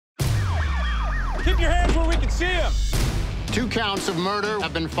Keep your hands where we can see them. 2 counts of murder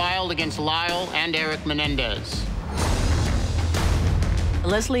have been filed against Lyle and Eric Menendez.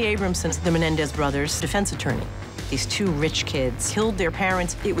 Lesli Abramson's the Menendez brothers' defense attorney. These 2 rich kids killed their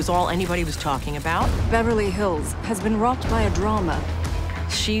parents. It was all anybody was talking about. Beverly Hills has been rocked by a drama.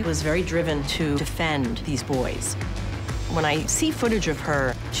 She was very driven to defend these boys. When I see footage of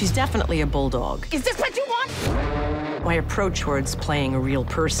her, she's definitely a bulldog. Is this what you want? My approach towards playing a real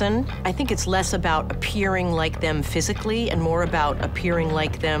person, I think it's less about appearing like them physically and more about appearing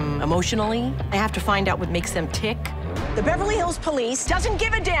like them emotionally. I have to find out what makes them tick. The Beverly Hills Police doesn't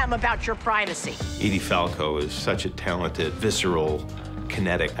give a damn about your privacy. Edie Falco is such a talented, visceral,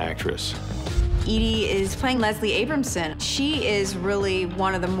 kinetic actress. Edie is playing Lesli Abramson. She is really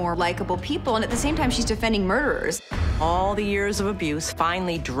one of the more likable people, and at the same time, she's defending murderers. All the years of abuse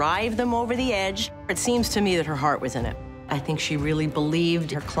finally drive them over the edge. It seems to me that her heart was in it. I think she really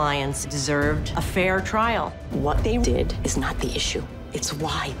believed her clients deserved a fair trial. What they did is not the issue. It's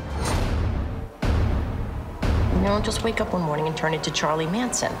why. You don't just wake up one morning and turn into Charlie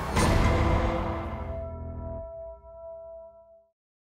Manson.